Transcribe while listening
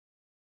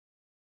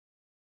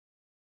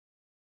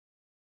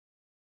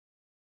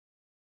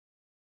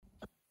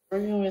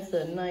Working with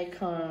the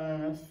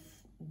Nikon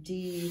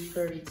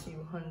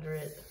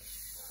D3200.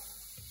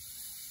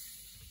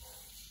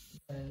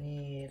 I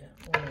need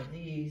one of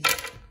these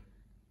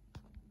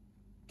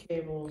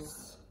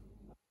cables,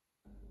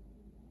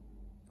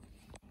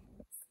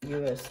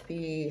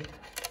 USB,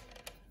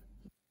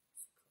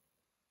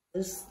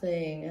 this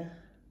thing,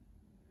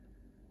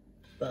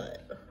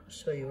 but I'll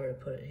show you where to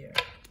put it here.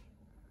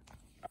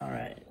 All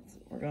right,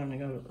 we're going to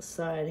go to the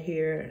side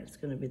here. It's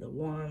going to be the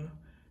one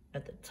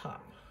at the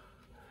top.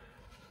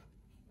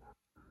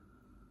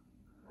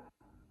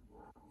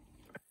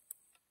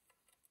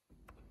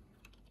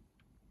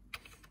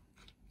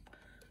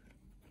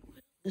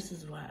 This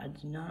is why I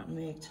do not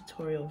make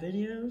tutorial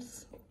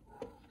videos.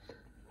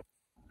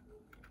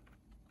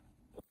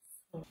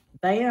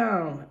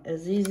 Bam!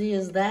 As easy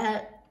as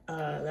that,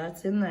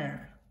 that's in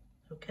there,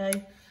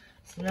 okay?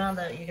 So now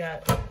that you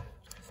got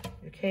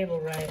your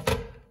cable right,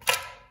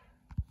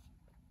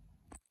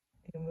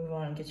 you can move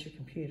on and get your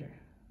computer.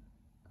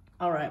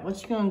 All right,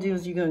 what you're gonna do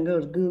is you're gonna go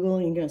to Google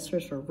and you're gonna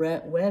search for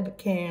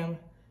webcam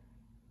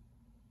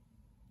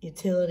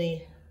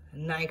utility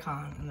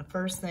Nikon. And the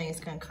first thing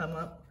that's gonna come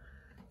up,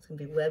 it's gonna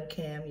be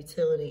webcam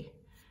utility.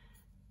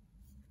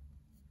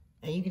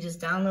 And you can just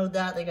download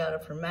that. They got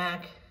it for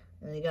Mac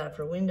and they got it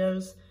for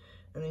Windows.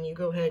 And then you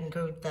go ahead and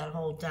go through that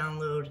whole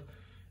download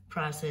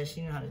process.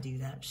 You know how to do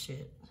that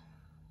shit.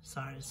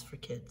 Sorry, it's for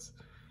kids.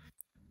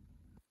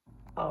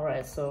 All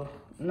right, so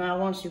now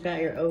once you've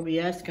got your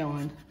OBS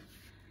going,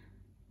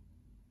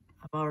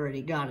 I've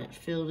already got it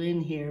filled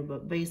in here,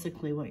 but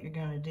basically what you're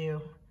gonna do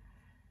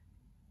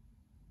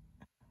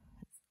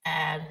is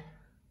add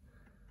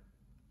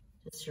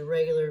just your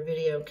regular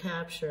video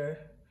capture.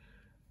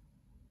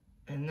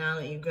 And now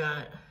that you've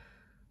got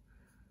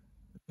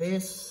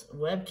this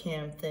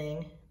webcam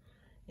thing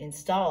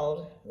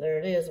installed, there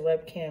it is,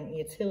 webcam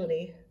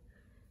utility,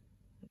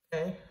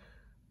 okay?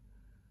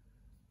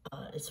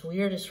 It's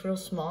weird, it's real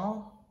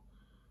small,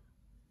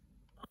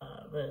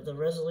 but the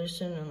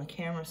resolution on the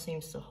camera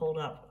seems to hold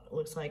up. It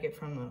looks like it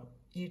from the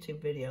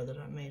YouTube video that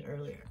I made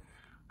earlier.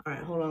 All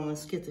right, hold on,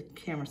 let's get the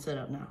camera set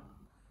up now.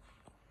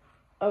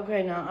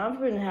 Okay, now I've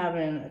been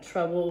having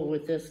trouble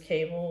with this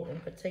cable in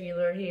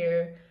particular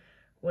here,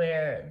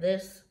 where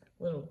this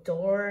little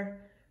door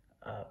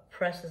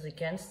presses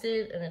against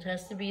it, and it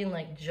has to be in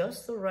like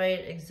just the right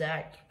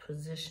exact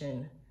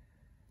position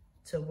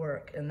to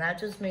work. And that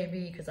just may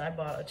be because I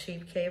bought a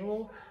cheap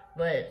cable,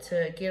 but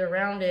to get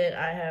around it,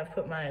 I have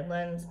put my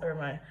lens or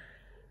my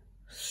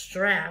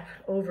strap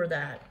over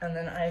that, and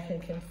then I can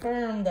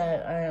confirm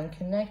that I am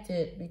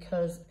connected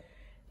because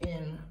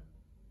in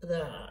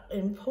the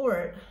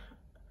import,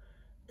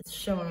 it's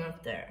showing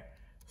up there.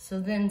 So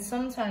then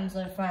sometimes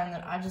I find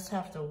that I just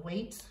have to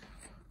wait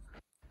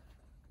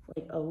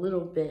like a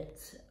little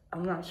bit.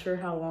 I'm not sure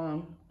how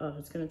long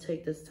it's gonna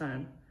take this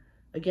time.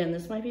 Again,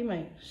 this might be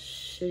my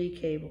shitty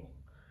cable,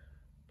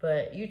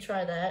 but you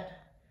try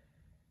that.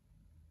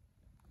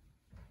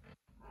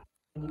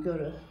 And you go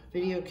to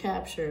video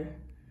capture,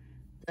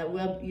 that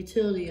web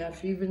utility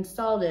after you've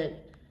installed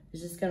it is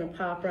just gonna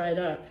pop right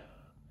up.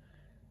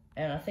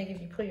 And I think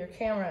if you put your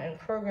camera in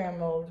program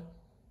mode,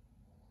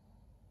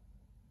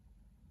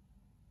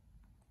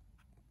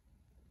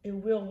 it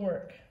will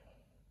work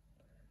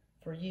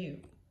for you.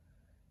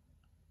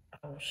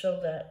 I will show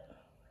that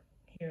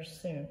here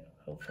soon,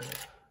 hopefully.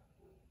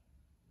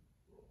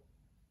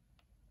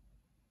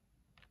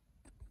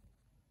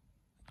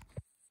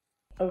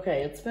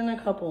 Okay, it's been a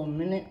couple of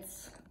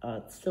minutes.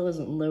 It still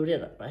isn't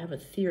loaded. I have a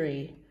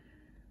theory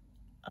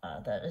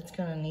that it's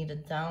gonna need to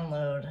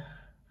download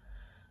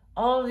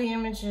all of the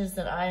images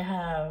that I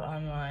have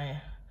on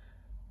my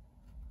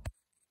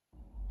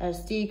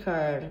SD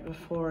card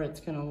before it's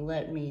gonna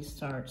let me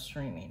start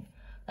streaming.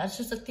 That's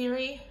just a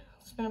theory.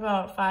 It's been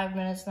about 5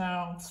 minutes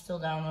now. It's still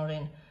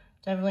downloading.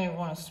 Definitely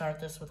want to start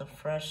this with a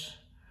fresh,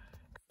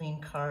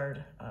 clean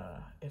card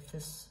if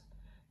this,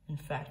 in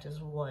fact, is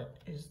what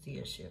is the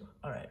issue.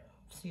 All right,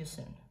 see you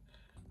soon.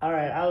 All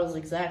right, I was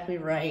exactly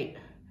right.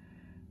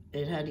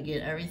 It had to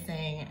get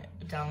everything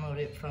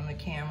downloaded from the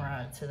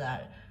camera to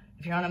that.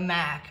 If you're on a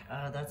Mac,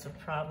 that's a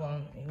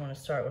problem. You want to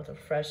start with a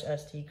fresh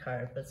SD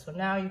card. But so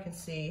now you can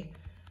see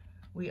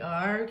we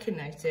are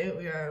connected.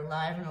 We are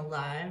live and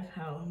alive.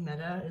 How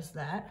meta is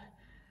that?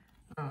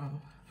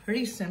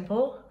 Pretty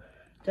simple.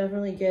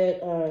 Definitely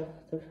get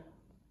the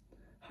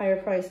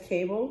higher price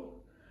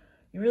cable.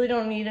 You really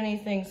don't need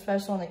anything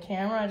special on the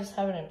camera. I just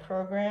have it in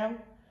program.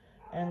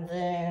 And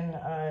then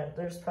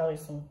there's probably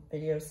some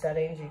video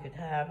settings you could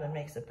have that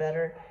makes it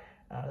better.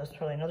 That's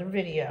probably another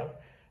video.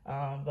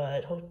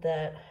 But hope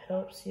that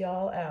helps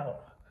y'all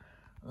out.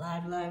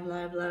 Live, live,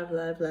 live, live,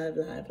 live, live,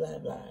 live,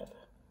 live, live.